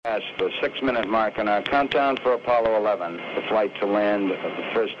Past the 6-minute mark in our countdown for Apollo 11, the flight to land of the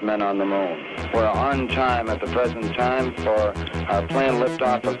first men on the moon. We're on time at the present time for our planned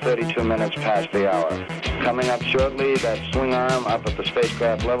liftoff of 32 minutes past the hour. Coming up shortly, that swing arm up at the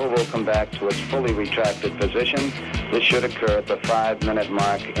spacecraft level will come back to its fully retracted position. This should occur at the 5-minute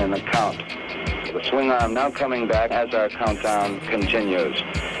mark in the count. The swing arm now coming back as our countdown continues.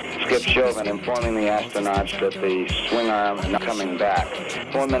 Skip Chauvin informing the astronauts that the swing arm is not coming back.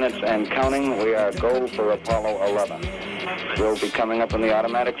 4 minutes and counting, we are go for Apollo 11. We'll be coming up in the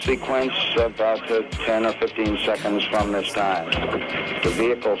automatic sequence about 10 or 15 seconds from this time. The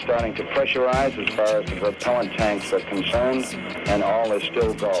vehicle starting to pressurize as far as the propellant tanks are concerned, and all is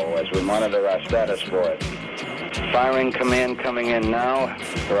still go as we monitor our status for it. Firing command coming in now.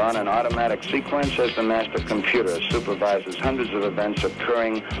 We're on an automatic sequence as the master computer supervises hundreds of events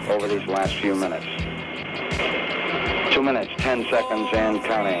occurring over these last few minutes. 2 minutes, 10 seconds and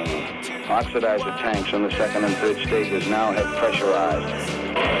counting. Oxidizer tanks in the second and third stages now have pressurized.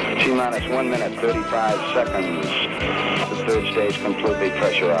 T-minus 1 minute, 35 seconds. The third stage completely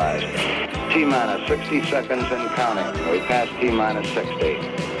pressurized. T-minus 60 seconds and counting. We passed T-minus 60.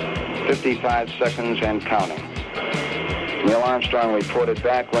 55 seconds and counting. Neil Armstrong reported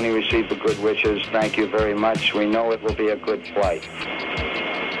back when he received the good wishes. Thank you very much. We know it will be a good flight.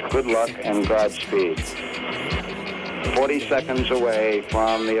 Good luck and Godspeed. 40 seconds away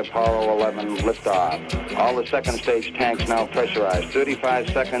from the Apollo 11 liftoff. All the second stage tanks now pressurized. 35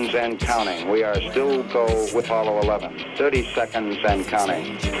 seconds and counting. We are still go with Apollo 11. 30 seconds and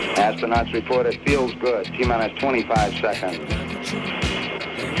counting. Astronauts report it feels good. T-minus 25 seconds.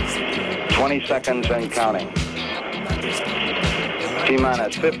 20 seconds and counting.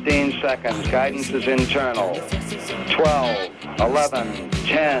 T-minus 15 seconds. Guidance is internal. 12, 11,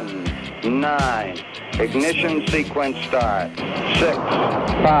 10, 9. Ignition sequence start. 6,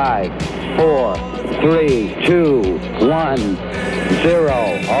 5, 4, 3, 2, 1,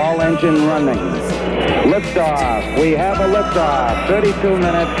 0. All engine running. Liftoff. We have a liftoff. 32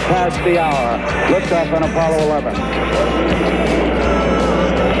 minutes past the hour. Liftoff on Apollo 11.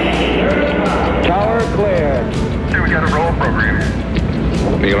 Tower cleared. We got a roll program.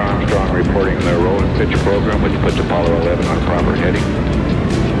 Neil Armstrong reporting their roll and pitch program, which puts Apollo 11 on proper heading.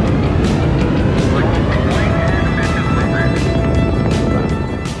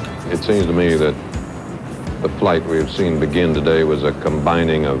 It seems to me that the flight we have seen begin today was a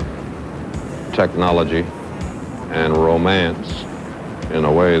combining of technology and romance in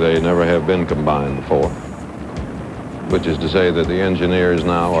a way they never have been combined before, which is to say that the engineers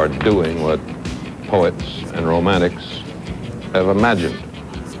now are doing what poets and romantics have imagined.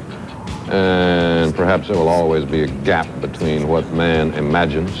 And perhaps there will always be a gap between what man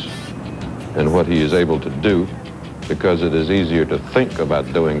imagines and what he is able to do, because it is easier to think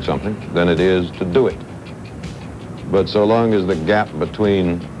about doing something than it is to do it. But so long as the gap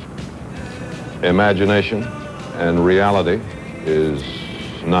between imagination and reality is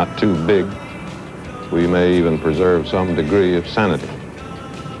not too big, we may even preserve some degree of sanity.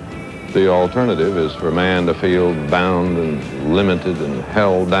 The alternative is for man to feel bound and limited and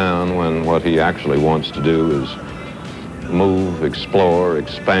held down when what he actually wants to do is move, explore,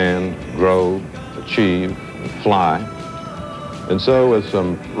 expand, grow, achieve, and fly. And so with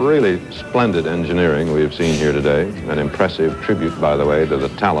some really splendid engineering we have seen here today, an impressive tribute, by the way, to the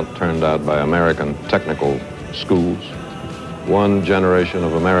talent turned out by American technical schools, one generation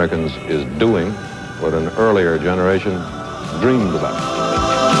of Americans is doing what an earlier generation dreamed about.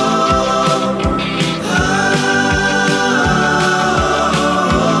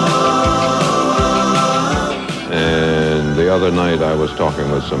 The other night I was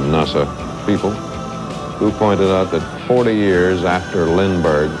talking with some NASA people who pointed out that 40 years after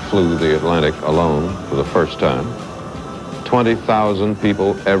Lindbergh flew the Atlantic alone for the first time, 20,000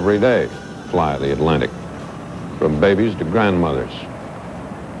 people every day fly the Atlantic, from babies to grandmothers.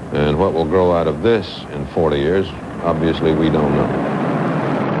 And what will grow out of this in 40 years, obviously we don't know.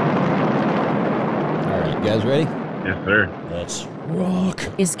 All right, you guys ready? Yes, sir. Let's rock.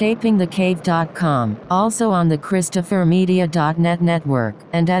 EscapingTheCave.com, also on the ChristopherMedia.net network,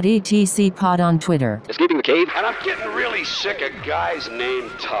 and at ETCPod on Twitter. Escaping the Cave, and I'm getting really sick of guys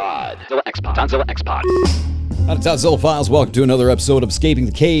named Todd. Todzilla X-Pod. Out of Todzilla Files, welcome to another episode of Escaping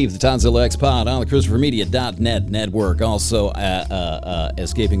the Cave, the Todzilla X-Pod on the ChristopherMedia.net network, also at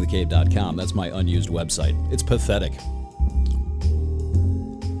EscapingTheCave.com. That's my unused website. It's pathetic.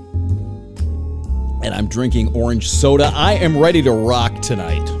 And I'm drinking orange soda. I am ready to rock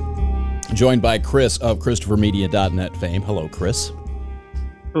tonight. Joined by Chris of ChristopherMedia.net fame. Hello, Chris.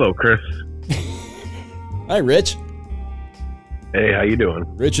 Hello, Chris. Hi, Rich. Hey, how you doing?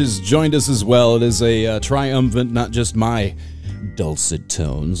 Rich has joined us as well. It is a triumphant, not just my dulcet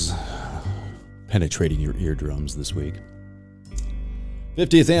tones penetrating your eardrums this week.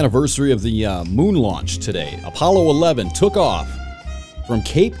 50th anniversary of the moon launch today. Apollo 11 took off from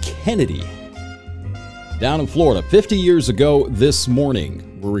Cape Kennedy down in Florida 50 years ago this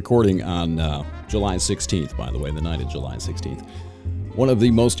morning. We're recording on July 16th, by the way, the night of July 16th. One of the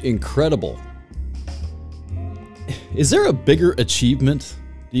most incredible. Is there a bigger achievement,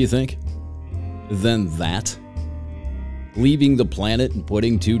 do you think, than that? Leaving the planet and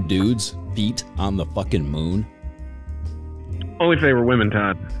putting two dudes' feet on the fucking moon? Only if they were women,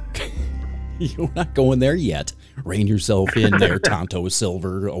 Todd. You're not going there yet. Rein yourself in there, Tonto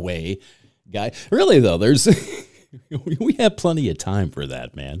Silver away guy. Really, though, there's we have plenty of time for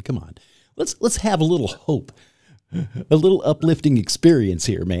that, man. Come on. Let's have a little hope. A little uplifting experience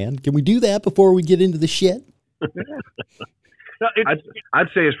here, man. Can we do that before we get into the shit? I'd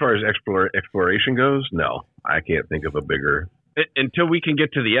say as far as exploration goes, no. I can't think of a bigger... Until we can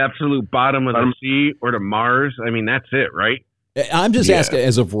get to the absolute bottom of the sea or to Mars, I mean, that's it, right? I'm just asking,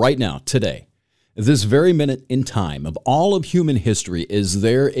 as of right now, today, this very minute in time, of all of human history, is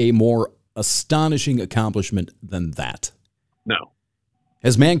there a more astonishing accomplishment than that? No.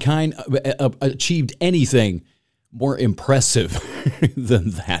 Has mankind achieved anything more impressive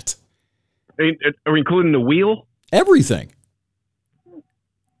than that? Are we including the wheel? Everything.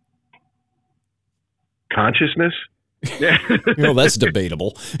 Consciousness? Yeah. Well, that's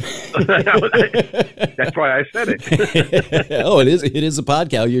debatable. That's why I said it. Oh, it is a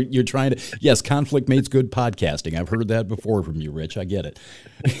podcast. You're trying to, yes, conflict makes good podcasting. I've heard that before from you, Rich. I get it.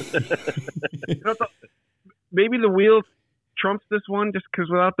 Maybe the wheel trumps this one just because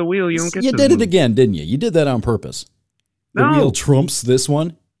without the wheel, you don't get You to did the it moon. again, didn't you? You did that on purpose. The No. wheel trumps this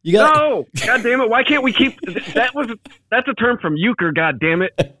one. You got No! God damn it. Why can't we keep... That's a term from euchre, god damn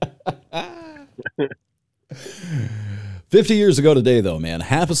it. 50 years ago today, though, man,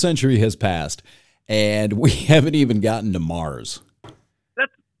 half a century has passed, and we haven't even gotten to Mars. That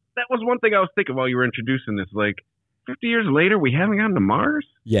was one thing I was thinking while you were introducing this. Like, 50 years later, we haven't gotten to Mars?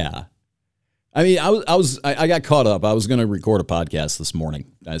 Yeah. I mean, I got caught up. I was going to record a podcast this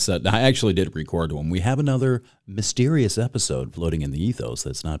morning. I actually did record one. We have another mysterious episode floating in the ethos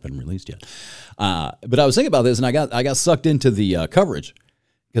that's not been released yet. But I was thinking about this, and I got sucked into the coverage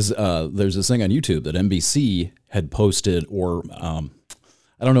because there's this thing on YouTube that NBC had posted, or I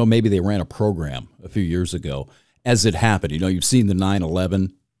don't know, maybe they ran a program a few years ago as it happened. You know, you've seen the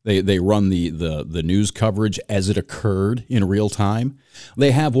 9/11. They run the news coverage as it occurred in real time.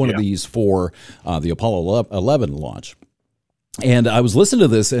 They have one of these for the Apollo 11 launch. And I was listening to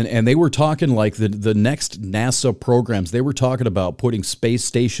this, and they were talking like the next NASA programs. They were talking about putting space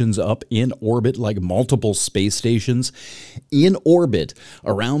stations up in orbit, like multiple space stations in orbit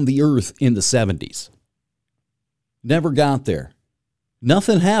around the Earth in the 70s. Never got there.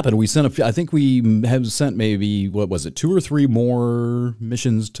 Nothing happened. We sent I think we have sent maybe, 2 or 3 more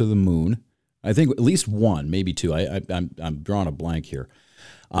missions to the moon. I think at least one, maybe 2. I'm drawing a blank here.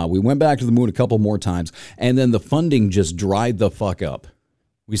 We went back to the moon a couple more times, and then the funding just dried the fuck up.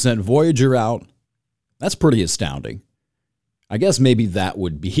 We sent Voyager out. That's pretty astounding. I guess maybe that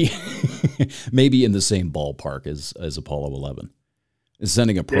would be maybe in the same ballpark as Apollo 11. Is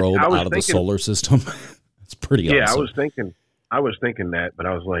sending a probe out of the solar system. It's pretty awesome. Yeah, I was thinking that, but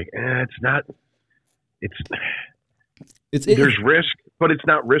I was like, it's not. There's risk, but it's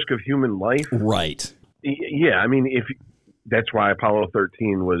not risk of human life. Right. Yeah, I mean, that's why Apollo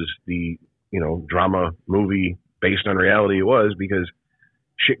 13 was the drama movie based on reality. It was because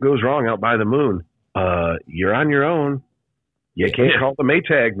shit goes wrong out by the moon. You're on your own. You can't call the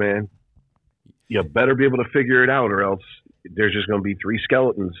Maytag, man. You better be able to figure it out, or else there's just going to be 3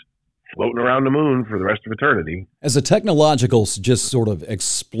 skeletons floating around the moon for the rest of eternity. As a technological, just sort of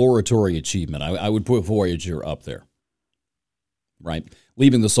exploratory achievement, I would put Voyager up there. Right?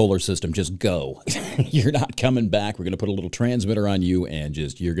 Leaving the solar system, just go. You're not coming back. We're going to put a little transmitter on you, and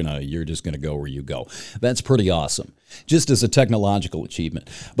you're just going to go where you go. That's pretty awesome. Just as a technological achievement.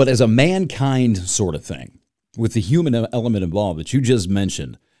 But as a mankind sort of thing, with the human element involved that you just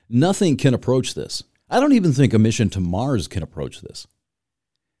mentioned, nothing can approach this. I don't even think a mission to Mars can approach this.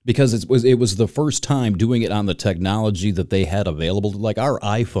 Because it was the first time doing it on the technology that they had available. Like our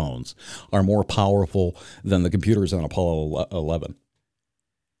iPhones are more powerful than the computers on Apollo 11.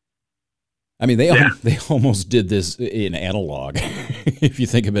 I mean, they almost did this in analog, if you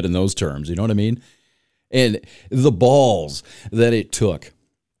think of it in those terms. You know what I mean? And the balls that it took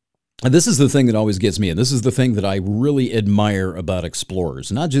And this is the thing that always gets me, and this is the thing that I really admire about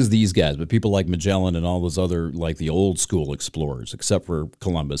explorers. Not just these guys, but people like Magellan and all those other, like the old school explorers, except for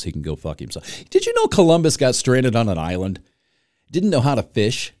Columbus. He can go fuck himself. Did you know Columbus got stranded on an island? Didn't know how to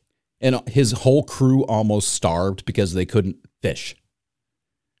fish, and his whole crew almost starved because they couldn't fish.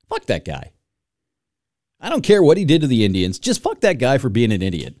 Fuck that guy. I don't care what he did to the Indians. Just fuck that guy for being an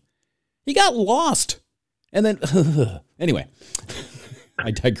idiot. He got lost. And then, anyway,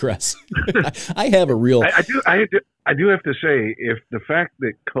 I digress. I have a real... I do have to say, if the fact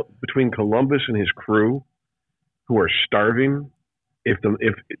that between Columbus and his crew, who are starving, if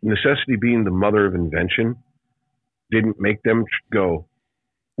necessity being the mother of invention, didn't make them go,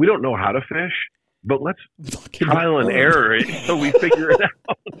 we don't know how to fish, but let's trial and error it so we figure it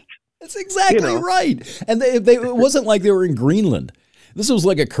out. That's exactly right. And it wasn't like they were in Greenland. This was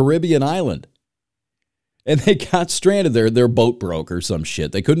like a Caribbean island. And they got stranded there. Their boat broke or some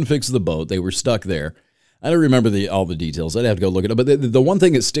shit. They couldn't fix the boat. They were stuck there. I don't remember all the details. I'd have to go look it up. But the one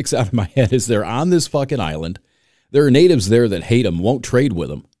thing that sticks out in my head is they're on this fucking island. There are natives there that hate them, won't trade with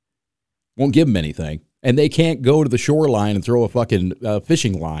them, won't give them anything. And they can't go to the shoreline and throw a fucking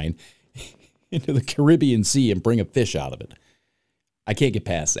fishing line into the Caribbean Sea and bring a fish out of it. I can't get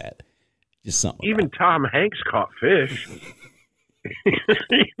past that. Just something. Even Tom Hanks caught fish.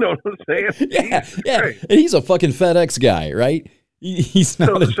 You know what I'm saying? Yeah. And he's a fucking FedEx guy, right? He's not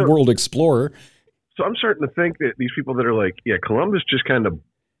a world explorer. So I'm starting to think that these people that are like, yeah, Columbus just kind of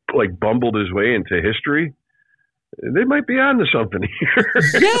like bumbled his way into history. They might be on to something here.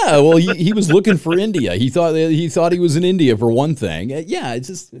 Yeah, well, he was looking for India. He thought he was in India for one thing. Yeah, it's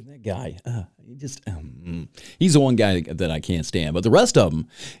just that guy. He's the one guy that I can't stand. But the rest of them,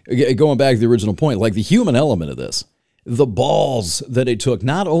 going back to the original point, like the human element of this, the balls that it took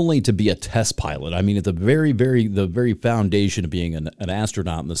not only to be a test pilot. I mean, at the very foundation of being an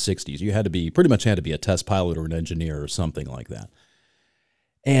astronaut in the 60s, you pretty much had to be a test pilot or an engineer or something like that.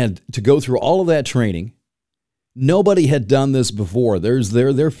 And to go through all of that training. Nobody had done this before.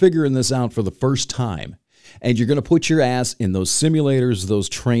 They're figuring this out for the first time. And you're going to put your ass in those simulators, those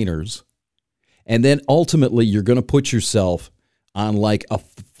trainers, and then ultimately you're going to put yourself on like a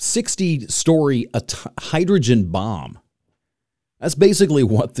 60-story hydrogen bomb. That's basically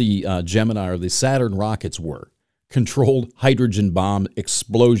what the Gemini or the Saturn rockets were. Controlled hydrogen bomb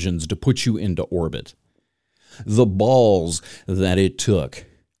explosions to put you into orbit. The balls that it took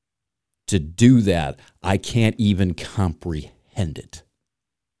to do that, I can't even comprehend it.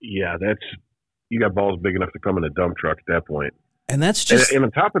 Yeah, you got balls big enough to come in a dump truck at that point. And that's just... And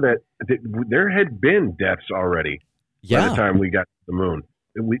on top of that, there had been deaths already by the time we got to the moon.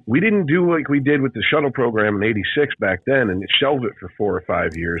 We didn't do like we did with the shuttle program in 86 back then and shelved it for 4 or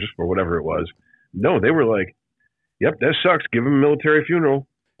 5 years or whatever it was. No, they were like, yep, that sucks. Give them a military funeral.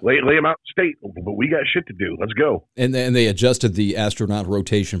 Lay them out in state, but we got shit to do. Let's go. And they adjusted the astronaut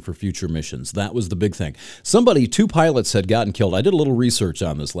rotation for future missions. That was the big thing. 2 pilots had gotten killed. I did a little research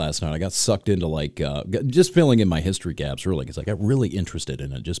on this last night. I got sucked into just filling in my history gaps, really, because I got really interested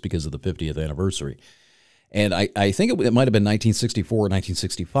in it just because of the 50th anniversary. And I think it might have been 1964 or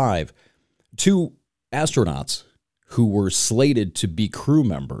 1965. 2 astronauts who were slated to be crew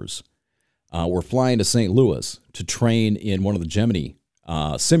members were flying to St. Louis to train in one of the Gemini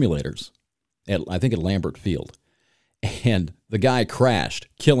simulators, I think at Lambert Field. And the guy crashed,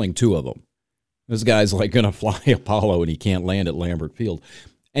 killing 2 of them. This guy's like going to fly Apollo and he can't land at Lambert Field.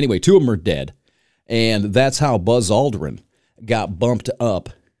 Anyway, 2 of them are dead. And that's how Buzz Aldrin got bumped up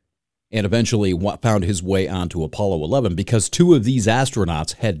and eventually found his way onto Apollo 11 because 2 of these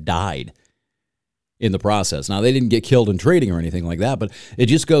astronauts had died in the process. Now, they didn't get killed in training or anything like that, but it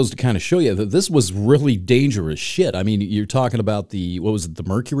just goes to kind of show you that this was really dangerous shit. I mean, you're talking about the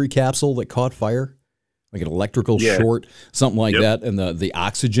Mercury capsule that caught fire? Like an electrical short, something like that, and the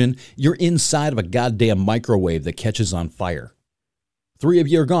oxygen. You're inside of a goddamn microwave that catches on fire. 3 of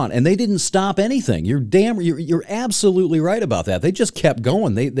you are gone, and they didn't stop anything. You're absolutely right about that. They just kept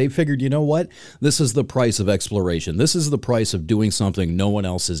going. They figured, you know what? This is the price of exploration. This is the price of doing something no one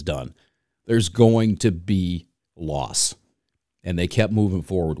else has done. There's going to be loss. And they kept moving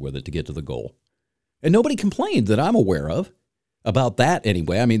forward with it to get to the goal. And nobody complained that I'm aware of about that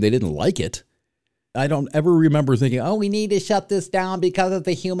anyway. I mean, they didn't like it. I don't ever remember thinking, we need to shut this down because of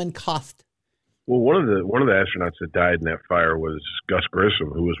the human cost. Well, one of the astronauts that died in that fire was Gus Grissom,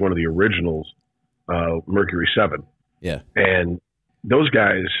 who was one of the originals, Mercury 7. Yeah. And those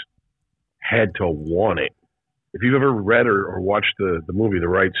guys had to want it. If you've ever read or watched the movie The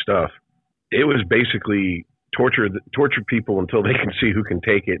Right Stuff, it was basically torture people until they can see who can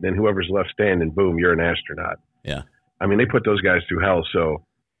take it, and then whoever's left standing, boom, you're an astronaut. Yeah. I mean, they put those guys through hell. So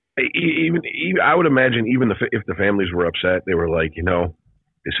Even I would imagine even if the families were upset, they were like,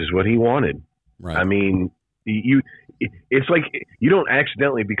 this is what he wanted. Right. I mean, it's like you don't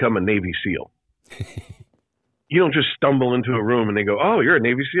accidentally become a Navy SEAL. You don't just stumble into a room and they go, "Oh, you're a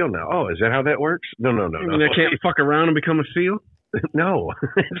Navy SEAL now." Oh, is that how that works? No. They can't fuck around and become a SEAL? No,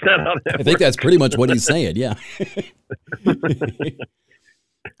 it's not how that I think that's pretty much what he's saying. Yeah.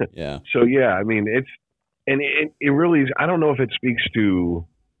 Yeah. So yeah, I mean, it really is. I don't know if it speaks to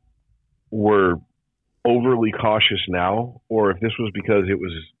we're overly cautious now, or if this was because it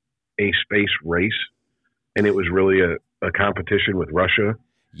was a space race and it was really a competition with Russia.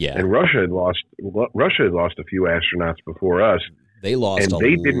 Yeah. And Russia had lost a few astronauts before us. They lost a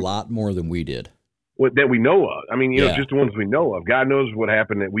lot more than we did. That we know of. I mean, just the ones we know of. God knows what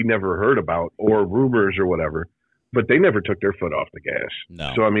happened that we never heard about, or rumors or whatever. But they never took their foot off the gas.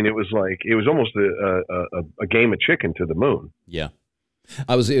 No. So I mean, it was almost a game of chicken to the moon. Yeah.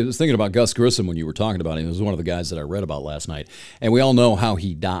 I was thinking about Gus Grissom when you were talking about him. He was one of the guys that I read about last night, and we all know how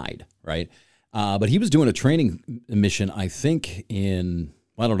he died, right? But he was doing a training mission, I think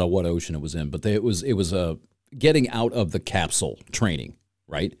I don't know what ocean it was in, but it was getting out of the capsule training,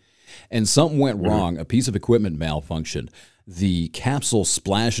 right? And something went wrong. A piece of equipment malfunctioned. The capsule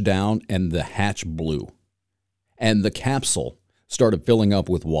splashed down and the hatch blew. And the capsule started filling up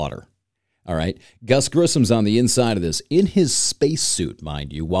with water. All right. Gus Grissom's on the inside of this, in his spacesuit,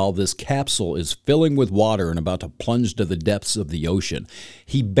 mind you, while this capsule is filling with water and about to plunge to the depths of the ocean.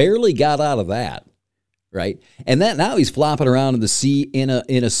 He barely got out of that, right? And now he's flopping around in the sea in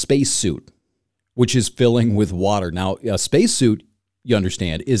a spacesuit, which is filling with water. Now, a spacesuit, you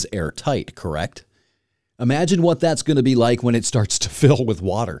understand, is airtight, correct? Imagine what that's going to be like when it starts to fill with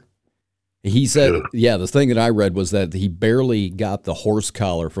water. He said, the thing that I read was that he barely got the horse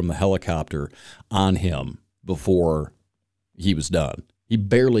collar from the helicopter on him before he was done. He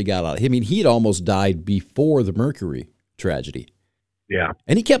barely got out. I mean, he'd almost died before the Mercury tragedy. Yeah.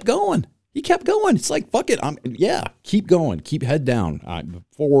 And he kept going. It's like, fuck it. Keep going. Keep head down.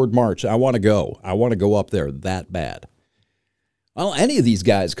 Forward march. I want to go. I want to go up there that bad. Well, any of these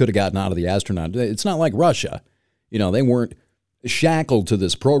guys could have gotten out of the astronaut. It's not like Russia. They weren't shackled to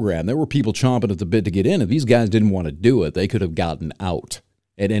this program. There were people chomping at the bit to get in. If these guys didn't want to do it, they could have gotten out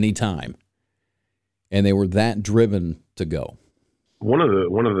at any time. And they were that driven to go. One of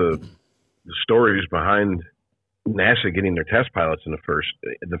the stories behind NASA getting their test pilots in the first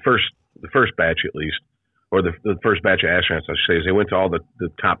batch at least, or the first batch of astronauts, I should say, is they went to all the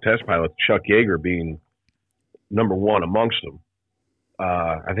top test pilots, Chuck Yeager being number one amongst them.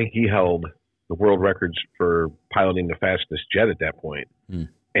 I think he held the world records for piloting the fastest jet at that point.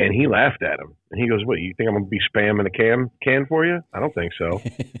 And he laughed at him. And he goes, "What, you think I'm going to be spamming a can for you? I don't think so."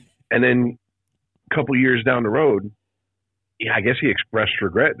 And then a couple of years down the road, I guess he expressed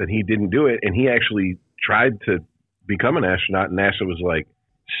regret that he didn't do it. And he actually tried to become an astronaut. And NASA was like,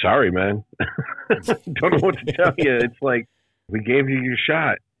 "Sorry, man. Don't know what to tell you. It's like, we gave you your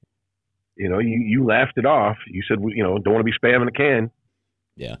shot. You laughed it off. You said, don't want to be spamming a can."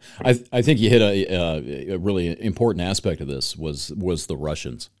 Yeah, I think you hit a really important aspect of this was the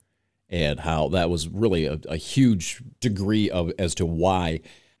Russians, and how that was really a huge degree as to why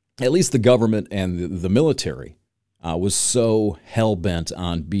at least the government and the military was so hell-bent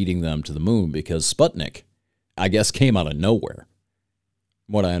on beating them to the moon, because Sputnik, I guess, came out of nowhere,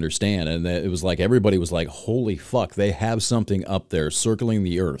 from what I understand. And it was like everybody was like, holy fuck, they have something up there circling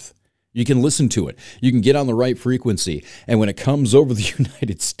the Earth. You can listen to it. You can get on the right frequency. And when it comes over the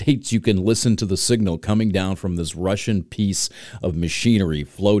United States, you can listen to the signal coming down from this Russian piece of machinery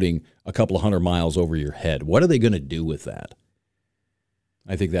floating a couple of 100 miles over your head. What are they going to do with that?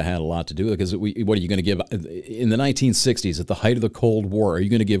 I think that had a lot to do with it, because what are you going to give in the 1960s at the height of the Cold War? Are you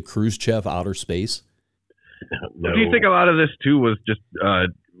going to give Khrushchev outer space? No. Do you think a lot of this too was just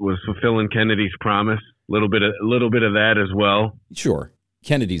was fulfilling Kennedy's promise? A little bit of that as well. Sure.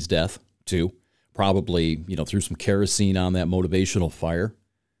 Kennedy's death, too. Probably, threw some kerosene on that motivational fire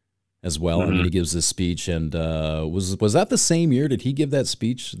as well. Mm-hmm. I mean, he gives this speech, and was that the same year? Did he give that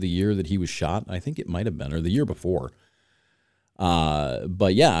speech the year that he was shot? I think it might have been, or the year before.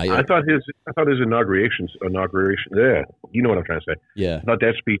 But yeah. I thought his inauguration. Yeah, you know what I'm trying to say. Yeah. I thought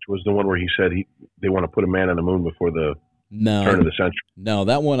that speech was the one where he said they want to put a man on the moon before the turn of the century. No,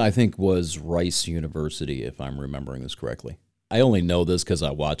 that one I think was Rice University, if I'm remembering this correctly. I only know this because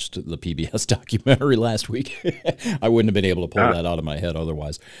I watched the PBS documentary last week. I wouldn't have been able to pull that out of my head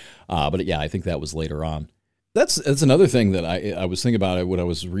otherwise. But yeah, I think that was later on. That's another thing that I was thinking about when I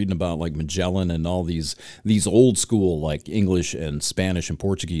was reading about like Magellan and all these old school like English and Spanish and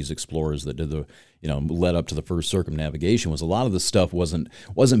Portuguese explorers that did led up to the first circumnavigation. Was a lot of the stuff wasn't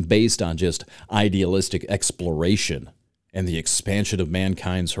based on just idealistic exploration and the expansion of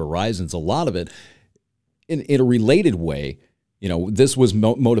mankind's horizons. A lot of it, in a related way, this was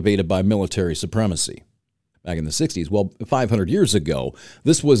motivated by military supremacy back in the 60s. Well, 500 years ago,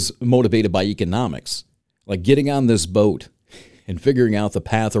 this was motivated by economics. Like getting on this boat and figuring out the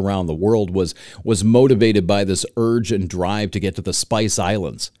path around the world was motivated by this urge and drive to get to the Spice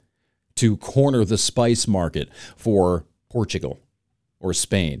Islands, to corner the spice market for Portugal or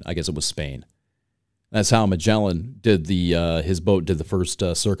Spain. I guess it was Spain. That's how Magellan did his boat did the first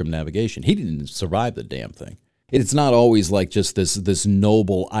circumnavigation. He didn't survive the damn thing. It's not always like just this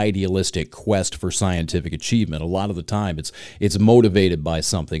noble, idealistic quest for scientific achievement. A lot of the time, it's motivated by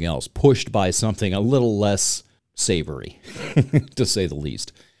something else, pushed by something a little less savory, to say the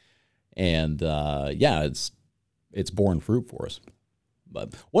least. And it's borne fruit for us.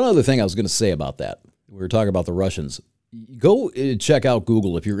 But one other thing I was going to say about that, we were talking about the Russians. Go check out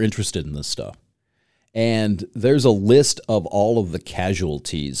Google if you're interested in this stuff. And there's a list of all of the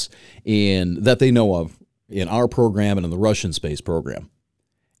casualties that they know of in our program and in the Russian space program.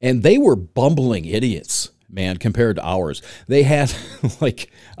 And they were bumbling idiots, man, compared to ours. They had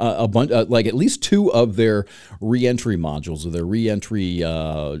like a bunch, like at least 2 of their reentry modules or their reentry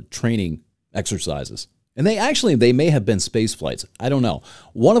training exercises. And they may have been space flights. I don't know.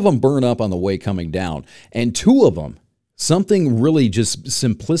 One of them burned up on the way coming down. And 2 of them, something really just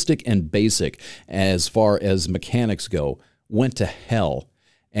simplistic and basic as far as mechanics go, went to hell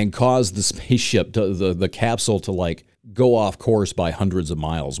and caused the spaceship, the capsule, to like go off course by hundreds of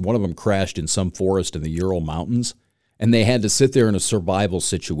miles. One of them crashed in some forest in the Ural Mountains, and they had to sit there in a survival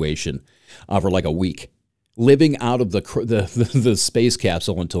situation for like a week, living out of the space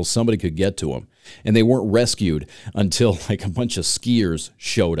capsule until somebody could get to them. And they weren't rescued until like a bunch of skiers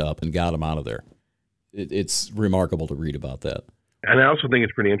showed up and got them out of there. It's remarkable to read about that. And I also think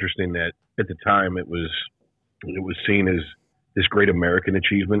it's pretty interesting that at the time it was seen as this great American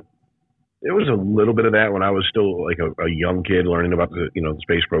achievement. There was a little bit of that when I was still like a young kid learning about the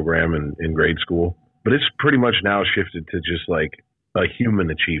space program in grade school. But it's pretty much now shifted to just like a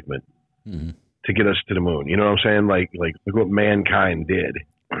human achievement to get us to the moon. You know what I'm saying? Like look what mankind did.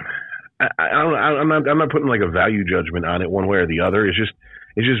 I'm not putting like a value judgment on it one way or the other. It's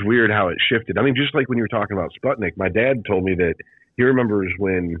just weird how it shifted. I mean, just like when you were talking about Sputnik, my dad told me that he remembers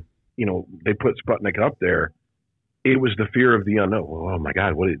when they put Sputnik up there. It was the fear of the unknown. Oh my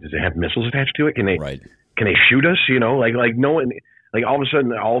God, does it have missiles attached to it? Can they shoot us? Like no one, like all of a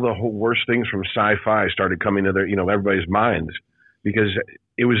sudden, all the whole worst things from sci-fi started coming to their, everybody's minds because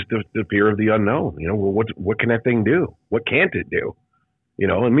it was the fear of the unknown. Well, what can that thing do? What can't it do?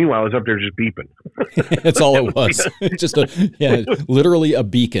 And meanwhile, it's up there just beeping. That's all it was. Just literally a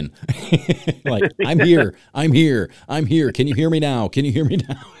beacon. Like, I'm here. Can you hear me now?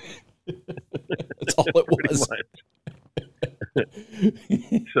 That's all it was.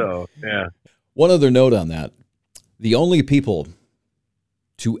 So, yeah. One other note on that. The only people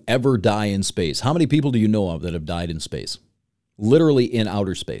to ever die in space. How many people do you know of that have died in space? Literally in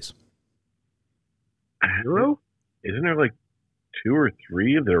outer space. I don't know. Isn't there like 2 or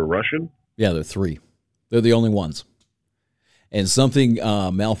 3 that are Russian? Yeah, there are 3. They're the only ones. And something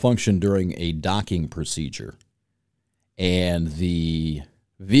malfunctioned during a docking procedure. And the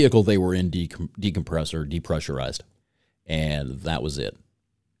vehicle they were in depressurized. And that was it.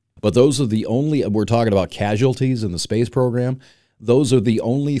 But those are the only, we're talking about casualties in the space program. Those are the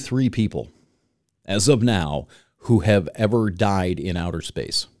only 3 people, as of now, who have ever died in outer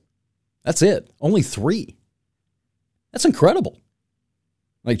space. That's it. Only 3. That's incredible.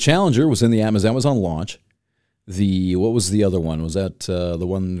 Like Challenger was in the Amazon, that was on launch. What was the other one? Was that the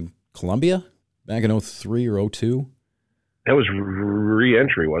one Columbia back in 03 or 02? That was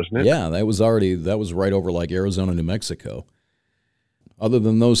re-entry, wasn't it? Yeah, that was right over like Arizona, New Mexico. Other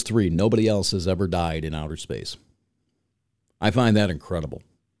than those 3, nobody else has ever died in outer space. I find that incredible.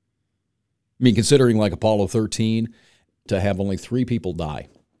 I mean, considering like Apollo 13, to have only 3 people die.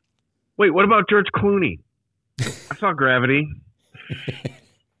 Wait, what about George Clooney? I saw Gravity.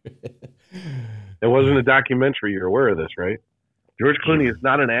 There wasn't a documentary. You're aware of this, right? George Clooney is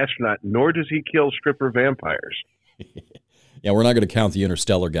not an astronaut, nor does he kill stripper vampires. Yeah, we're not going to count the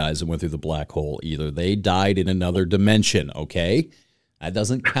interstellar guys that went through the black hole either. They died in another dimension, okay? That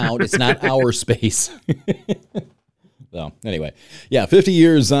doesn't count. It's not our space. So, anyway. Yeah, 50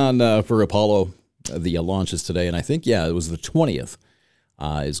 years on for Apollo, the launches today. And I think, it was the 20th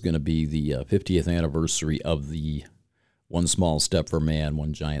is going to be the 50th anniversary of the One Small Step for Man,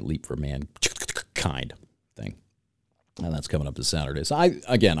 One Giant Leap for Man kind thing. And that's coming up this Saturday. So, I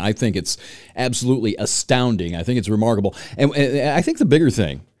think it's absolutely astounding. I think it's remarkable. And I think the bigger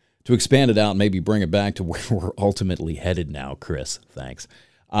thing, to expand it out and maybe bring it back to where we're ultimately headed now, Chris, thanks,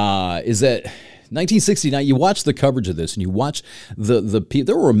 is that 1969, you watch the coverage of this and you watch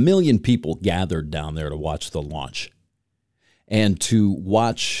there were 1 million people gathered down there to watch the launch. And to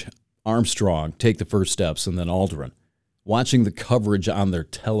watch Armstrong take the first steps and then Aldrin, watching the coverage on their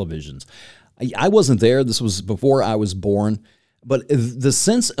televisions. I wasn't there. This was before I was born. But the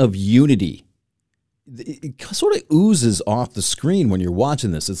sense of unity, it sort of oozes off the screen when you're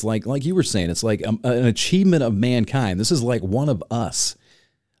watching this. It's like you were saying, it's like an achievement of mankind. This is like one of us,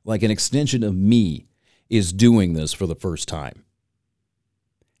 like an extension of me is doing this for the first time.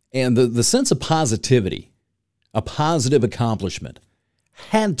 And the sense of positivity, a positive accomplishment,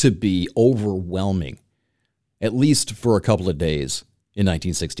 had to be overwhelming, at least for a couple of days in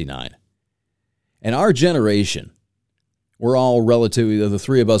 1969. And our generation, we're all relatively, the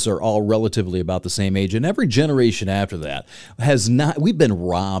three of us are all relatively about the same age, and every generation after that has not, we've been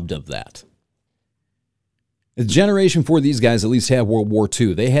robbed of that. The generation before these guys at least had World War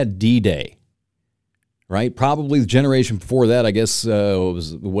II. They had D-Day, right? Probably the generation before that, I guess,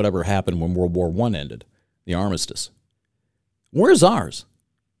 was whatever happened when World War I ended, the armistice. Where's ours?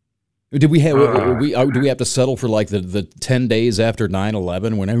 Did we have? Do we have to settle for like the 10 days after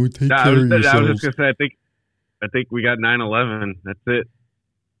 9/11 when I would take care of yourselves? I was just gonna say, I think we got 9/11. That's it.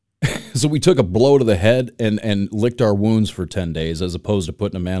 So we took a blow to the head and licked our wounds for 10 days, as opposed to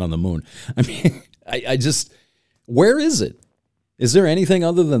putting a man on the moon. I mean, I just, where is it? Is there anything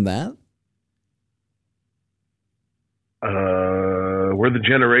other than that? We're the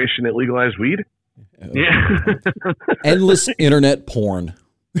generation that legalized weed. Yeah. Endless internet porn.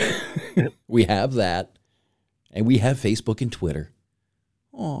 We have that, and we have Facebook and Twitter.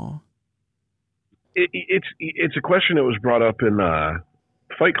 Aw. It's a question that was brought up in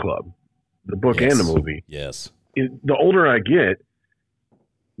Fight Club, the book and the movie. Yes. The older I get,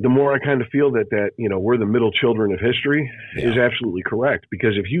 the more I kind of feel that we're the middle children of history is absolutely correct.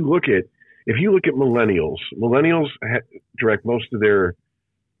 Because if you look at millennials direct most of their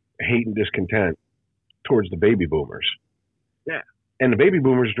hate and discontent towards the baby boomers. Yeah. And the baby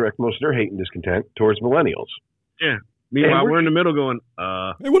boomers direct most of their hate and discontent towards millennials. Yeah. Meanwhile, we're in the middle going,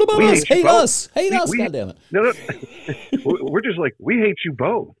 hey, what about us? Hate us. Hate us, goddammit. No. We're just like, we hate you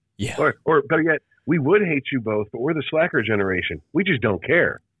both. Yeah. Or better yet, we would hate you both, but we're the slacker generation. We just don't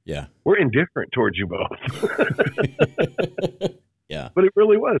care. Yeah. We're indifferent towards you both. Yeah. But it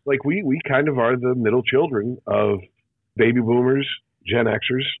really was. Like, we kind of are the middle children of baby boomers, Gen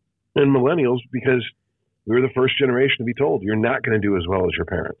Xers, and millennials, because we were the first generation to be told, you're not going to do as well as your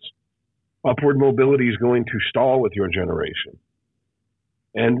parents. Upward mobility is going to stall with your generation.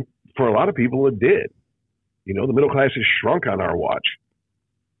 And for a lot of people, it did. The middle class has shrunk on our watch.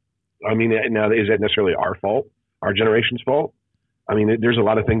 I mean, now, is that necessarily our fault, our generation's fault? I mean, there's a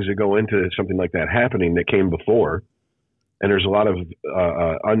lot of things that go into something like that happening that came before. And there's a lot of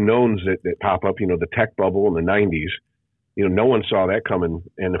unknowns that pop up, the tech bubble in the 90s. No one saw that coming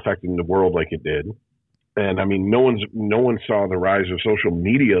and affecting the world like it did. And I mean, no one saw the rise of social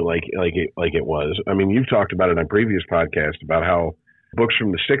media like it was. I mean, you've talked about it on previous podcasts about how books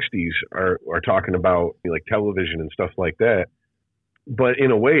from the 60s are talking about like television and stuff like that. But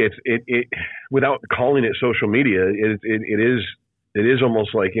in a way, it without calling it social media, it is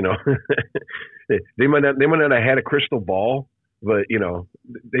almost like they might not have had a crystal ball, but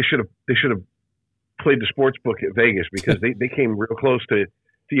they should have played the sports book at Vegas, because they came real close to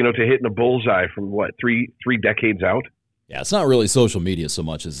hitting a bullseye from three decades out. Yeah, it's not really social media so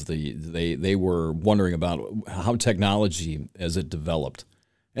much as they were wondering about how technology as it developed,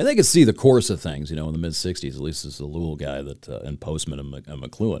 and they could see the course of things. In the mid '60s, at least as the Lewell guy and Postman and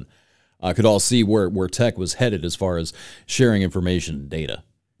McLuhan could all see where tech was headed as far as sharing information and data,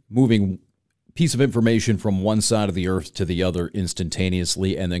 moving piece of information from one side of the earth to the other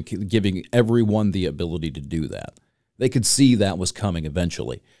instantaneously, and then giving everyone the ability to do that. They could see that was coming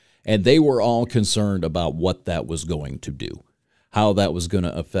eventually, and they were all concerned about what that was going to do, how that was going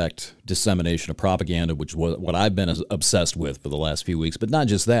to affect dissemination of propaganda, which was what I've been obsessed with for the last few weeks. But not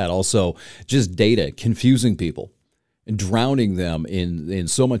just that, also just data, confusing people and drowning them in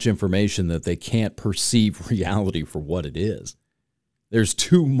so much information that they can't perceive reality for what it is. There's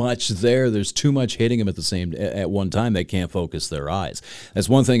too much there. There's too much hitting them at one time. They can't focus their eyes. That's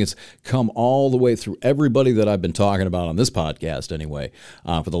one thing that's come all the way through everybody that I've been talking about on this podcast anyway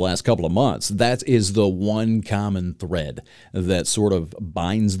for the last couple of months. That is the one common thread that sort of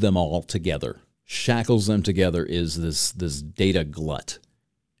binds them all together, shackles them together, is this data glut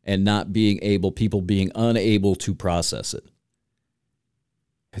and people being unable to process it.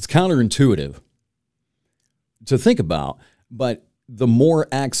 It's counterintuitive to think about, but the more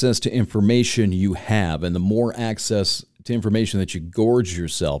access to information you have and the more access to information that you gorge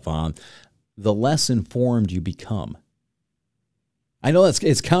yourself on, the less informed you become. I know it's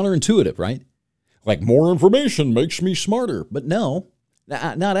counterintuitive, right? Like, more information makes me smarter. But no,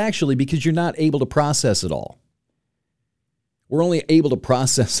 not actually, because you're not able to process it all. We're only able to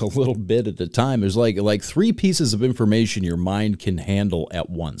process a little bit at a time. There's like 3 pieces of information your mind can handle at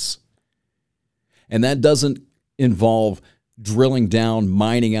once. And that doesn't involve drilling down,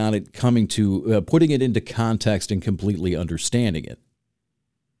 mining on it, putting it into context and completely understanding it.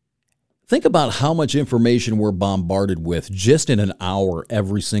 Think about how much information we're bombarded with just in an hour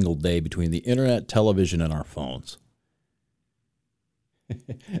every single day between the internet, television, and our phones.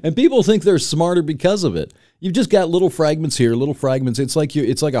 And people think they're smarter because of it. You've just got little fragments here, little fragments. It's like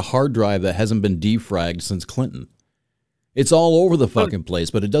a hard drive that hasn't been defragged since Clinton. It's all over the fucking place,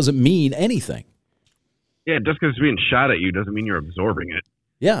 but it doesn't mean anything. Yeah, just because it's being shot at you doesn't mean you're absorbing it.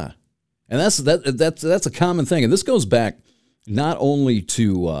 Yeah, and that's a common thing, and this goes back not only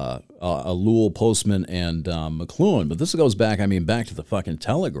to Lowell, Postman, and McLuhan, but this goes back to the fucking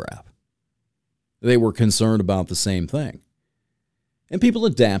Telegraph. They were concerned about the same thing, and people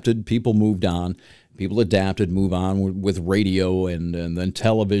adapted. People moved on. People adapted, move on with radio and then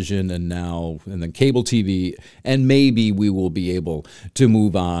television and then cable TV, and maybe we will be able to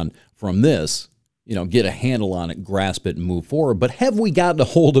move on from this. Get a handle on it, grasp it, and move forward. But have we gotten a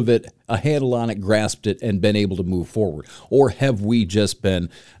hold of it, a handle on it, grasped it, and been able to move forward? Or have we just been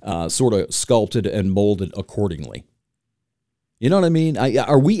sort of sculpted and molded accordingly? You know what I mean?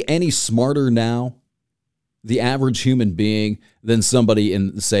 Are we any smarter now, the average human being, than somebody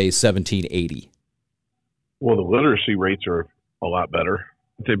in, say, 1780? Well, the literacy rates are a lot better.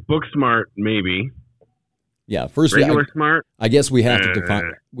 I'd say book smart, maybe. Yeah, first regular smart. I guess we have to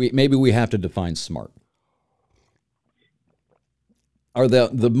define. We have to define smart. Are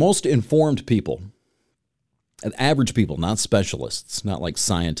the most informed people, average people, not specialists, not like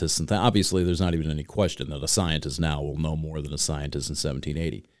scientists and obviously, there's not even any question that a scientist now will know more than a scientist in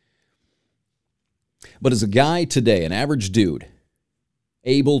 1780. But as a guy today, an average dude,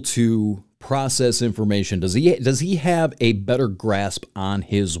 able to process information, does he have a better grasp on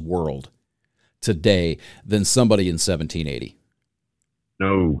his world today than somebody in 1780?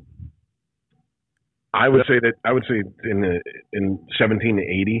 No. I would say in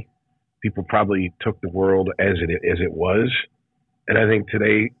 1780, people probably took the world as it was, and I think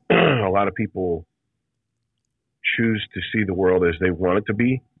today a lot of people choose to see the world as they want it to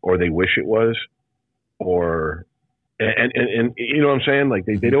be, or they wish it was, and you know what I'm saying? Like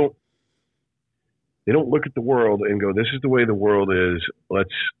they don't look at the world and go, "This is the way the world is.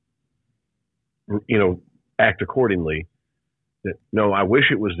 Let's act accordingly." No, I wish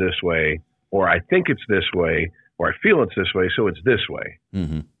it was this way, or I think it's this way, or I feel it's this way, so it's this way.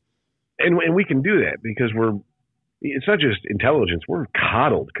 Mm-hmm. And we can do that because it's not just intelligence. We're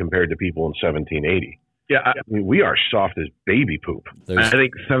coddled compared to people in 1780. Yeah, I mean, we are soft as baby poop. I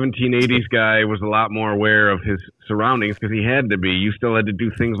think 1780s guy was a lot more aware of his surroundings because he had to be. You still had to do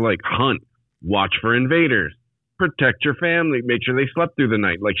things like hunt, watch for invaders, protect your family, make sure they slept through the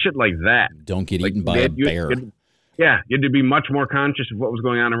night, like shit like that. Don't get eaten by a bear. You had to be much more conscious of what was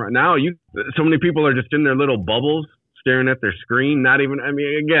going on around. Now, so many people are just in their little bubbles, staring at their screen. Not even,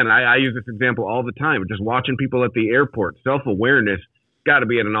 again, I use this example all the time. Just watching people at the airport, self-awareness got to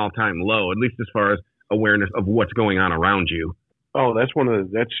be at an all-time low, at least as far as awareness of what's going on around you. Oh, that's one of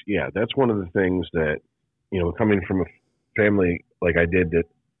the things that, coming from a family like I did, that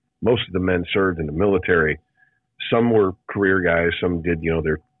most of the men served in the military. Some were career guys, some did,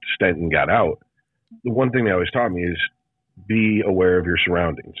 their stint and got out. The one thing they always taught me is be aware of your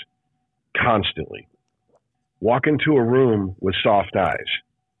surroundings constantly. Walk into a room with soft eyes,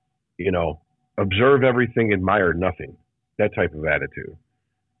 observe everything, admire nothing, that type of attitude.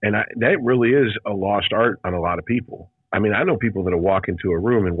 And that really is a lost art on a lot of people. I mean, I know people that'll walk into a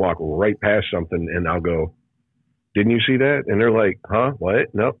room and walk right past something, and I'll go, "Didn't you see that?" And they're like, "Huh?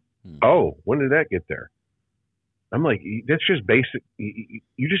 What? No. Oh, when did that get there?" I'm like, that's just basic.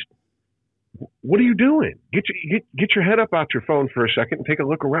 You what are you doing? Get your head up out your phone for a second and take a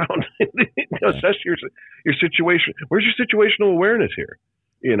look around. Assess your situation. Where's your situational awareness here?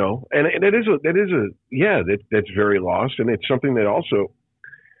 You know, and that's very lost, and it's something that also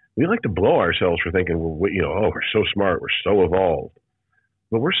we like to blow ourselves for thinking, well, we're so smart, we're so evolved,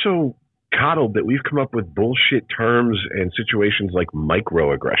 but we're so coddled that we've come up with bullshit terms and situations like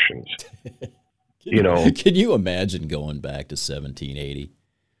microaggressions. Can you imagine going back to 1780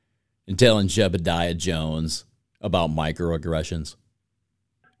 and telling Jebediah Jones about microaggressions?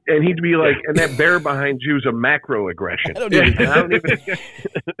 And he'd be like, and that bear behind you's a macroaggression. I don't even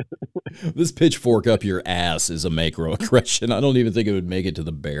This pitchfork up your ass is a macroaggression. I don't even think it would make it to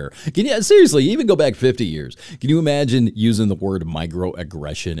the bear. Seriously, even go back 50 years. Can you imagine using the word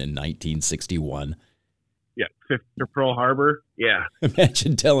microaggression in 1961? Yeah, after Pearl Harbor. Yeah.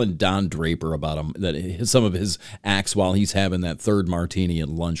 Imagine telling Don Draper about him that some of his acts while he's having that third martini at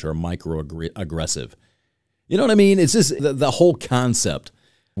lunch are microaggressive. You know what I mean? It's just the whole concept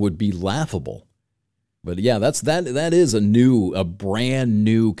would be laughable. But yeah, that is a brand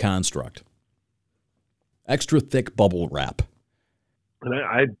new construct. Extra thick bubble wrap. And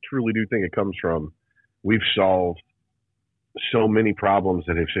I truly do think it comes from we've solved so many problems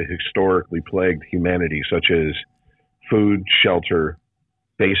that have historically plagued humanity, such as food, shelter,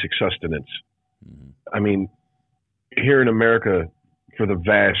 basic sustenance. Mm-hmm. I mean, here in America, for the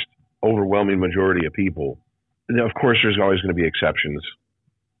vast, overwhelming majority of people, of course, there's always going to be exceptions,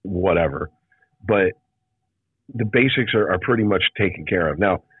 whatever, but the basics are pretty much taken care of.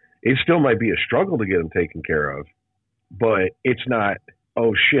 Now, it still might be a struggle to get them taken care of, but it's not,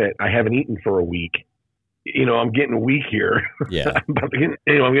 oh shit, I haven't eaten for a week. I'm getting weak here. Yeah. I'm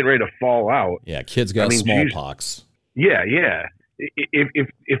getting ready to fall out. Yeah, kids got smallpox. Yeah.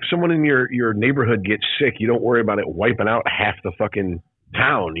 If someone in your neighborhood gets sick, you don't worry about it wiping out half the fucking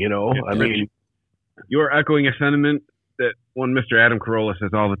town, I mean, you're echoing a sentiment that one Mr. Adam Carolla says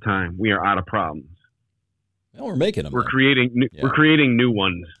all the time. We are out of problems. Well, we're making them. We're creating new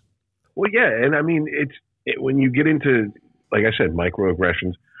ones. Well, yeah, and I mean, when you get into, like I said,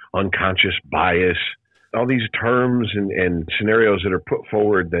 microaggressions, unconscious bias, all these terms and scenarios that are put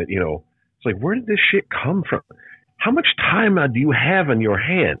forward that, it's like, where did this shit come from? How much time do you have on your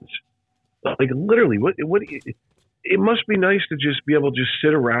hands? Like, literally, what it must be nice to just be able to just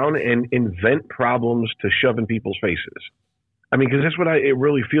sit around and invent problems to shove in people's faces. I mean, because that's what it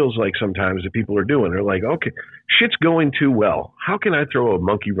really feels like sometimes that people are doing. They're like, okay, shit's going too well. How can I throw a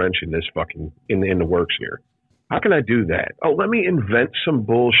monkey wrench in this fucking in the works here? How can I do that? Oh, let me invent some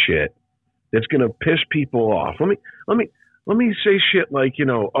bullshit that's going to piss people off. Let me say shit like,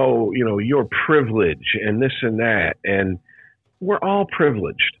 you're privileged and this and that, and we're all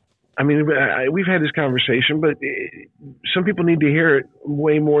privileged. I mean, we've had this conversation, but some people need to hear it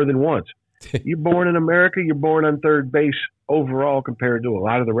way more than once. You're born in America, you're born on third base overall compared to a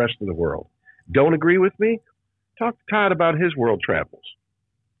lot of the rest of the world. Don't agree with me? Talk to Todd about his world travels.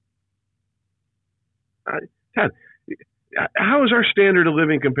 Todd, how is our standard of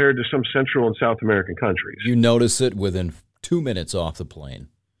living compared to some Central and South American countries? You notice it within 2 minutes off the plane.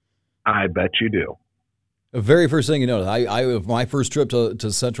 I bet you do. The very first thing you notice, my first trip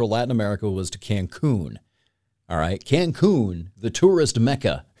to Central Latin America was to Cancun. All right, Cancun, the tourist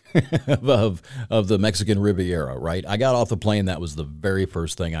mecca of the Mexican Riviera, right? I got off the plane. That was the very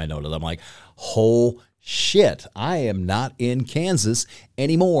first thing I noticed. I'm like, oh shit, I am not in Kansas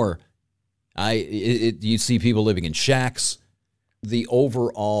anymore. You see people living in shacks. The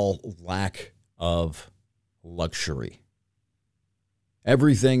overall lack of luxury.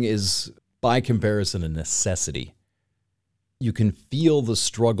 Everything is, by comparison, a necessity. You can feel the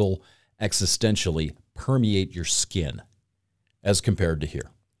struggle existentially permeate your skin as compared to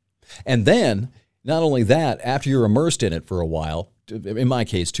here. And then, not only that, after you're immersed in it for a while, in my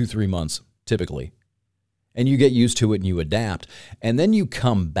case, 2-3 months typically, and you get used to it and you adapt, and then you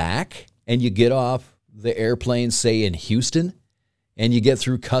come back and you get off the airplane, say in Houston, and you get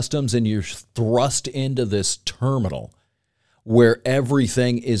through customs and you're thrust into this terminal where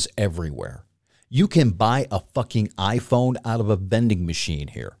everything is everywhere. You can buy a fucking iPhone out of a vending machine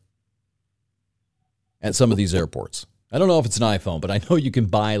here at some of these airports. I don't know if it's an iPhone, but I know you can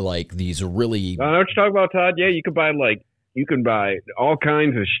buy like these really. I know what you're talking about, Todd. Yeah, you can buy all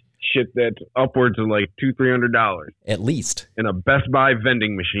kinds of shit that's upwards of like $200-$300 at least in a Best Buy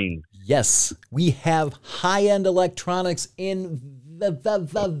vending machine. Yes, we have high-end electronics in the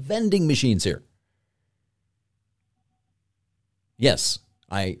vending machines here. Yes,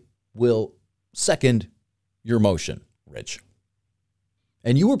 I will second your motion, Rich.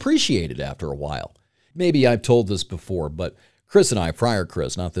 And you appreciate it after a while. Maybe I've told this before, but Chris and I, Friar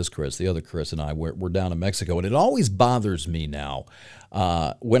Chris, not this Chris, the other Chris and I, we're down in Mexico. And it always bothers me now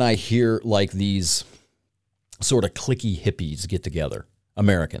when I hear like these sort of cliquey hippies get together,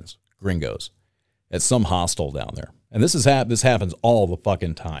 Americans, gringos, at some hostel down there. And this happens all the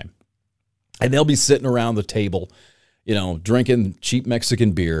fucking time. And they'll be sitting around the table, you know, drinking cheap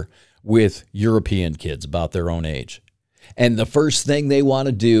Mexican beer with European kids about their own age. And the first thing they want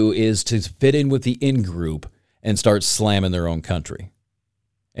to do is to fit in with the in-group and start slamming their own country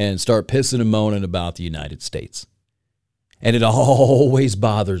and start pissing and moaning about the United States. And it always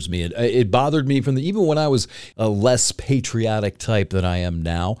bothers me. It bothered me even when I was a less patriotic type than I am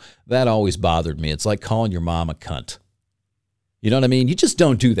now. That always bothered me. It's like calling your mom a cunt. You know what I mean? You just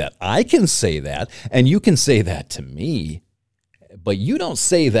don't do that. I can say that, and you can say that to me, but you don't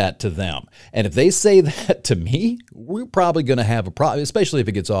say that to them. And if they say that to me, we're probably going to have a problem, especially if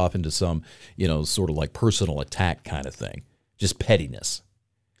it gets off into some, you know, sort of like personal attack kind of thing, just pettiness.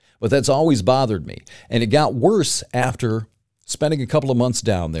 But that's always bothered me. And it got worse after spending a couple of months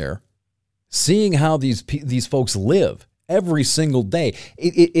down there, seeing how these folks live every single day.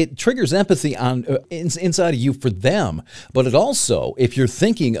 It triggers empathy on inside of you for them. But it also, if you're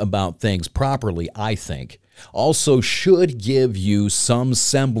thinking about things properly, I think, also should give you some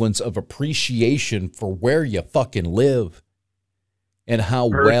semblance of appreciation for where you fucking live and how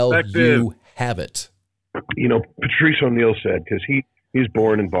well you have it. You know, Patrice O'Neal said, because he was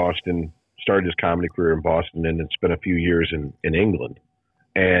born in Boston, started his comedy career in Boston, and then spent a few years in England.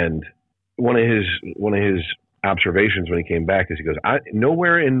 And one of his observations when he came back is he goes,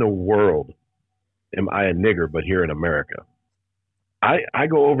 nowhere in the world am I a nigger but here in America. I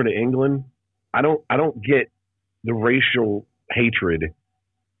go over to England, I don't get the racial hatred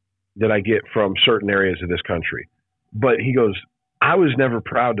that I get from certain areas of this country. But he goes, I was never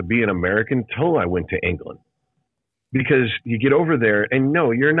proud to be an American till I went to England. Because you get over there and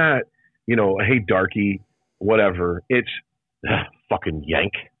no, you're not, you know, hey, darky, whatever. It's fucking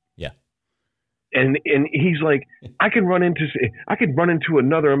Yank. Yeah. And he's like, I could run into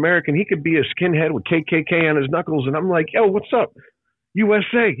another American. He could be a skinhead with KKK on his knuckles. And I'm like, yo, what's up?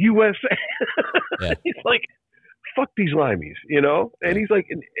 USA. Yeah. He's like, fuck these limeys, you know? And he's like,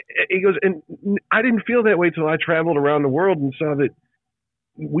 he goes, and I didn't feel that way till I traveled around the world and saw that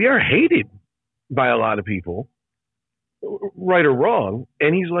we are hated by a lot of people, right or wrong.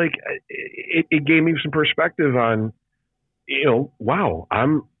 And he's like, it gave me some perspective on, you know, wow,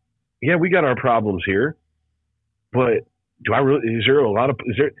 we got our problems here, but is there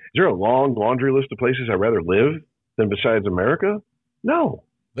a long laundry list of places I'd rather live than besides America? No.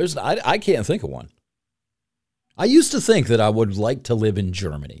 I can't think of one. I used to think that I would like to live in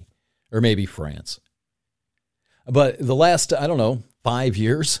Germany or maybe France. But the last, 5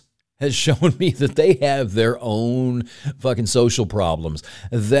 years has shown me that they have their own fucking social problems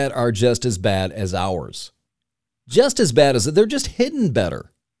that are just as bad as ours. Just as bad as it. They're just hidden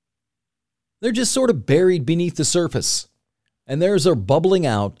better. They're just sort of buried beneath the surface. And theirs are bubbling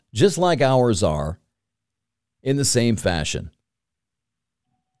out just like ours are in the same fashion.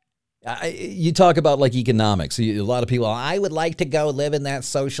 You talk about like economics. A lot of people, I would like to go live in that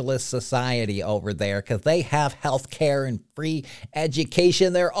socialist society over there because they have health care and free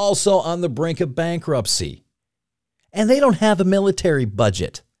education. They're also on the brink of bankruptcy. And they don't have a military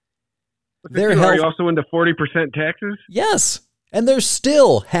budget. Are you also into 40% taxes? Yes. And they're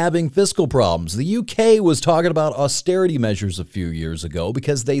still having fiscal problems. The UK was talking about austerity measures a few years ago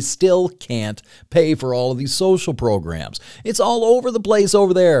because they still can't pay for all of these social programs. It's all over the place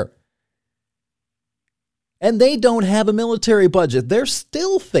over there. And they don't have a military budget. They're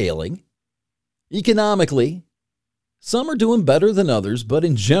still failing economically. Some are doing better than others, but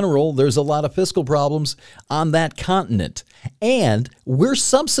in general, there's a lot of fiscal problems on that continent. And we're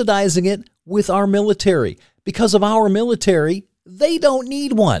subsidizing it with our military. Because of our military, they don't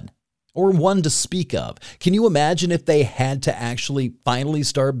need one, or one to speak of. Can you imagine if they had to actually finally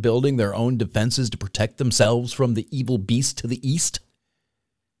start building their own defenses to protect themselves from the evil beast to the east?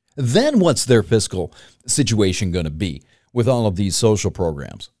 Then what's their fiscal situation going to be with all of these social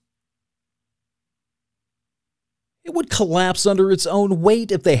programs? It would collapse under its own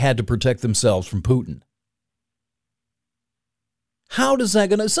weight if they had to protect themselves from Putin. How does that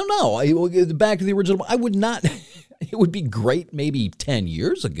going to... So no, back to the original. I would not... It would be great maybe 10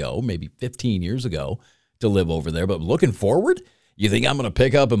 years ago, maybe 15 years ago to live over there. But looking forward, you think I'm going to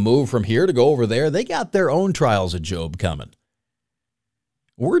pick up and move from here to go over there? They got their own trials of Job coming.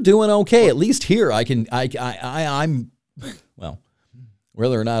 We're doing okay. At least here I'm well,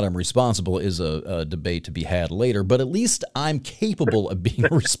 whether or not I'm responsible is a debate to be had later, but at least I'm capable of being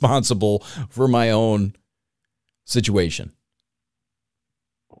responsible for my own situation.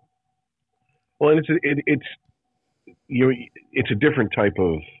 Well, and it's a different type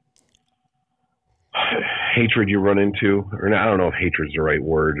of hatred you run into, or I don't know if hatred is the right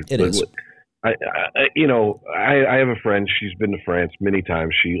word. It is. I have a friend. She's been to France many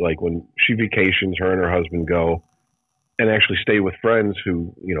times. When she vacations, her and her husband go and actually stay with friends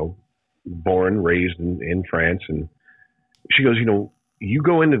who, born, raised in France. And she goes, you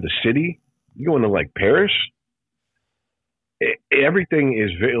go into the city, you go into like Paris, everything is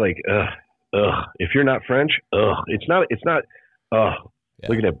very like, if you're not French, it's not, yeah.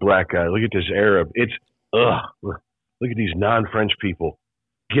 Look at that black guy. Look at this Arab. It's, look at these non-French people.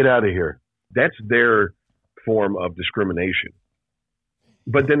 Get out of here. That's their form of discrimination.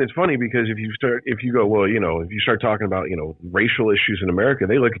 But then it's funny because if you start talking about, racial issues in America,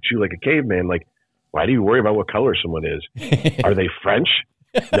 they look at you like a caveman. Like, why do you worry about what color someone is? Are they French?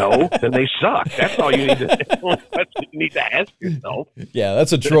 No, then they suck. That's all you need to ask yourself. Yeah,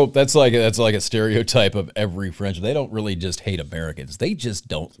 that's a trope. That's like a stereotype of every French. They don't really just hate Americans. They just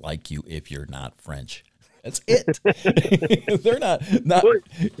don't like you if you're not French. That's it. They're not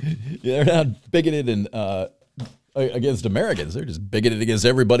bigoted and against Americans. They're just bigoted against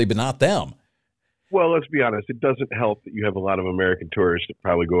everybody, but not them. Well, let's be honest. It doesn't help that you have a lot of American tourists that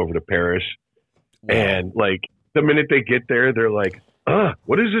probably go over to Paris, and like the minute they get there, they're like,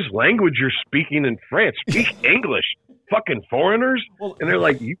 what is this language you're speaking in France? Speak English, fucking foreigners. And they're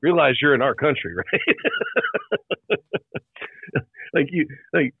like, you realize you're in our country, right?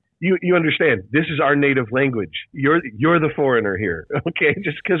 You understand, this is our native language. You're the foreigner here, okay?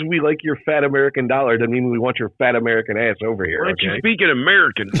 Just because we like your fat American dollar doesn't mean we want your fat American ass over here. Why don't you speak in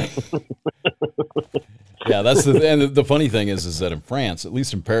American? Yeah, that's the funny thing is that in France, at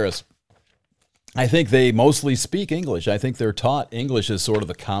least in Paris, I think they mostly speak English. I think they're taught English as sort of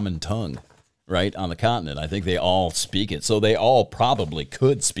the common tongue, right, on the continent. I think they all speak it. So they all probably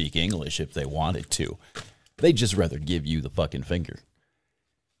could speak English if they wanted to. They'd just rather give you the fucking finger.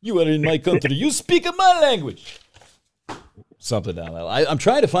 You are in my country. You speak my language. Something down that line. I'm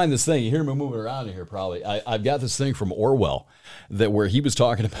trying to find this thing. You hear me moving around in here probably. I've got this thing from Orwell where he was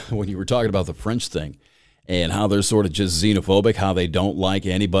talking about, when you were talking about the French thing and how they're sort of just xenophobic, how they don't like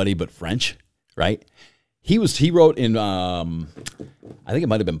anybody but French. Right? He wrote in I think it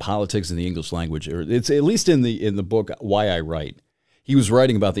might have been Politics in the English Language, or it's at least in the book Why I Write. He was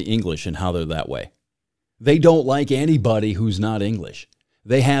writing about the English and how they're that way. They don't like anybody who's not English.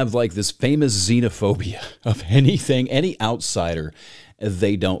 They have like this famous xenophobia of anything, any outsider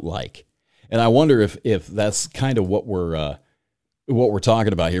they don't like. And I wonder if that's kind of what we're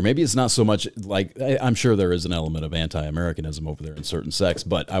talking about here. Maybe it's not so much like, I'm sure there is an element of anti-Americanism over there in certain sects,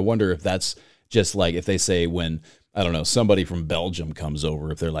 but I wonder if that's just like if they say when, I don't know, somebody from Belgium comes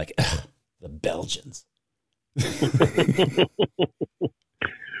over, if they're like, the Belgians.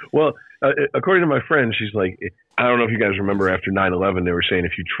 Well, according to my friend, she's like, I don't know if you guys remember after 9/11, they were saying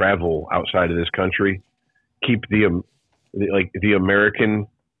if you travel outside of this country, keep the American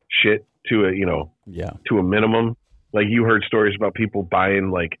shit to to a minimum. Like you heard stories about people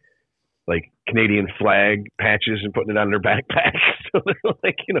buying like Canadian flag patches and putting it on their backpack. So they're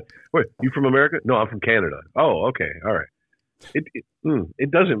like, what, you from America? No, I'm from Canada. Oh, okay. All right.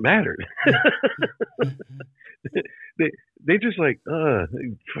 It doesn't matter. they just like,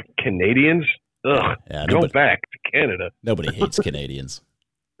 Canadians? Ugh, yeah, go back to Canada. Nobody hates Canadians.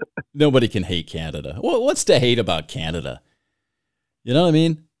 Nobody can hate Canada. Well, what's to hate about Canada? You know what I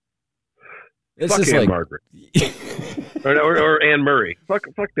mean? It's fuck just Anne like Margaret. or Anne Murray. Fuck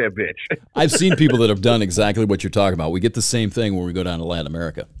that bitch. I've seen people that have done exactly what you're talking about. We get the same thing when we go down to Latin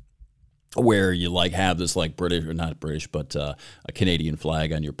America, where you like have this like British, or not British, but a Canadian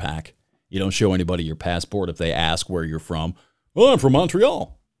flag on your pack. You don't show anybody your passport if they ask where you're from. Well, I'm from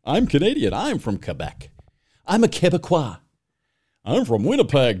Montreal. I'm Canadian. I'm from Quebec. I'm a Quebecois. I'm from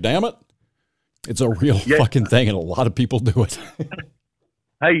Winnipeg, damn it. It's a real fucking thing, and a lot of people do it.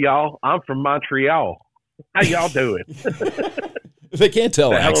 Hey, y'all, I'm from Montreal. How y'all doing? They can't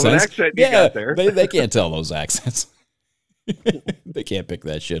tell accents. Hell of an accent you got there. They can't tell those accents. They can't pick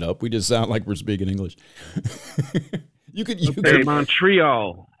that shit up. We just sound like we're speaking English. You could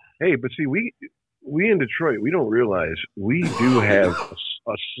Montreal. Hey, but see, we in Detroit, we don't realize we do have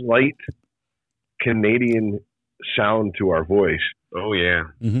a slight Canadian sound to our voice. Oh yeah,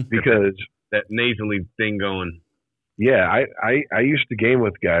 because that nasally thing going. Yeah, I used to game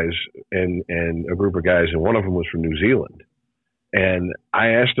with guys and a group of guys, and one of them was from New Zealand. And I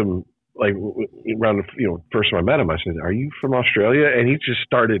asked him, like, around first time I met him, I said, "Are you from Australia?" And he just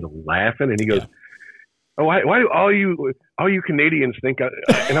started laughing, and he goes, "Oh, why do all you Canadians think?"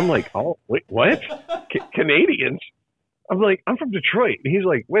 And I'm like, "Oh, wait, what? Canadians?" I'm like, "I'm from Detroit." And he's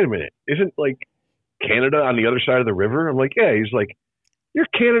like, "Wait a minute, isn't like Canada on the other side of the river? I'm like, yeah. He's like, you're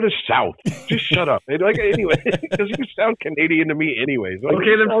Canada's south. Just shut up. And like, anyway, because you sound Canadian to me anyways. Like,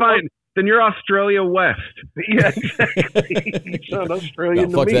 okay, then fine. Then you're Australia West. Yeah, exactly. You sound Australian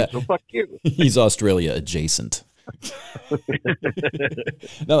to me, that. so fuck you. He's Australia adjacent.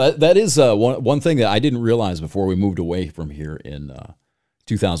 No, that is one thing that I didn't realize before we moved away from here in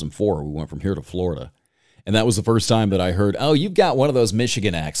 2004. We went from here to Florida. And that was the first time that I heard, oh, you've got one of those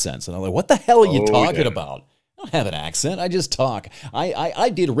Michigan accents. And I'm like, what the hell are you talking about? I don't have an accent. I just talk. I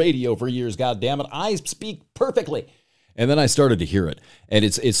did radio for years, goddammit. I speak perfectly. And then I started to hear it. And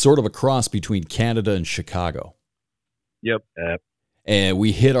it's sort of a cross between Canada and Chicago. Yep. And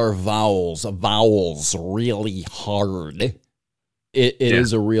we hit our vowels really hard. It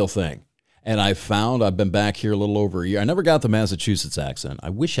is a real thing. And I've been back here a little over a year. I never got the Massachusetts accent.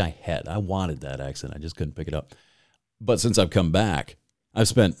 I wish I had. I wanted that accent. I just couldn't pick it up. But since I've come back, I've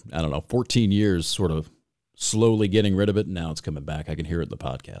spent, 14 years sort of slowly getting rid of it. And now it's coming back. I can hear it in the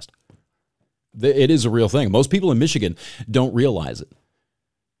podcast. It is a real thing. Most people in Michigan don't realize it.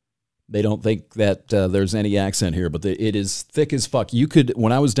 They don't think that there's any accent here, but it is thick as fuck.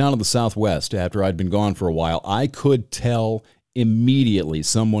 When I was down in the Southwest, after I'd been gone for a while, I could tell immediately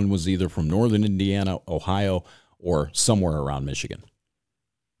someone was either from northern Indiana, Ohio, or somewhere around Michigan.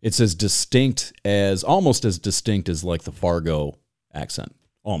 It's almost as distinct as like the Fargo accent.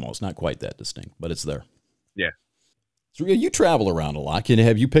 Almost, not quite that distinct, but it's there. Yeah. So you travel around a lot.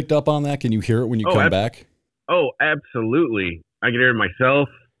 Have you picked up on that? Can you hear it when you come back? Oh, absolutely. I can hear it myself.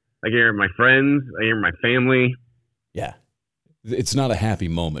 I can hear it my friends. I hear my family. Yeah. It's not a happy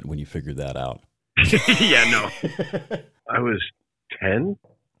moment when you figure that out. Yeah, no. I was 10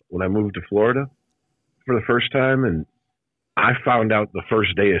 when I moved to Florida for the first time, and I found out the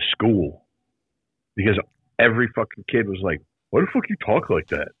first day of school because every fucking kid was like, why the fuck you talk like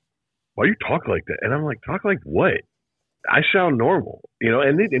that? Why you talk like that? And I'm like, talk like what? I sound normal,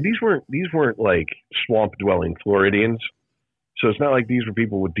 and these weren't like swamp dwelling Floridians. So it's not like these were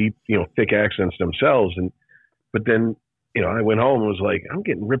people with deep, thick accents themselves. But then, I went home and was like, I'm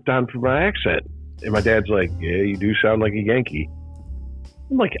getting ripped on for my accent. And my dad's like, yeah, you do sound like a Yankee.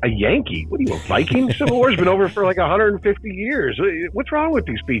 I'm like, a Yankee? What are you, a Viking? Civil War's been over for like 150 years. What's wrong with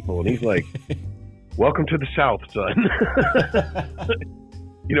these people? And he's like, welcome to the South, son.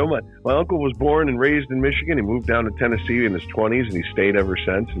 My uncle was born and raised in Michigan. He moved down to Tennessee in his 20s, and he stayed ever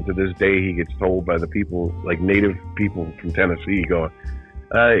since. And to this day, he gets told by the people, like native people from Tennessee, going,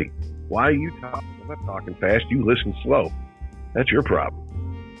 hey, why are you talking? I'm not talking fast. You listen slow. That's your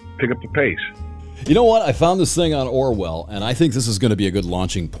problem. Pick up the pace. You know what? I found this thing on Orwell, and I think this is going to be a good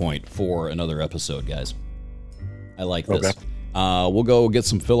launching point for another episode, guys. I like this. Okay. We'll go get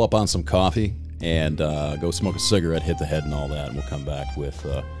some fill up on some coffee and go smoke a cigarette, hit the head and all that, and we'll come back with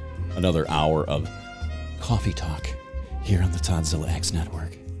another hour of coffee talk here on the Toddzilla X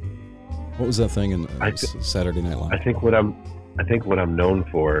Network. What was that thing in Saturday Night Live? I think what I'm known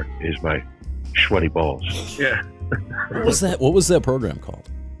for is my sweaty balls. Yeah. What was that program called?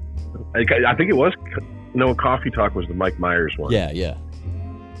 I think it was Coffee Talk was the Mike Myers one. Yeah.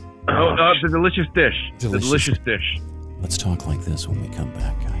 The Delicious Dish. The Delicious Dish. Let's talk like this when we come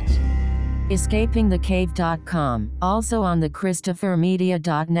back, guys. EscapingTheCave.com, also on the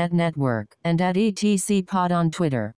ChristopherMedia.net network, and at ETCPod on Twitter.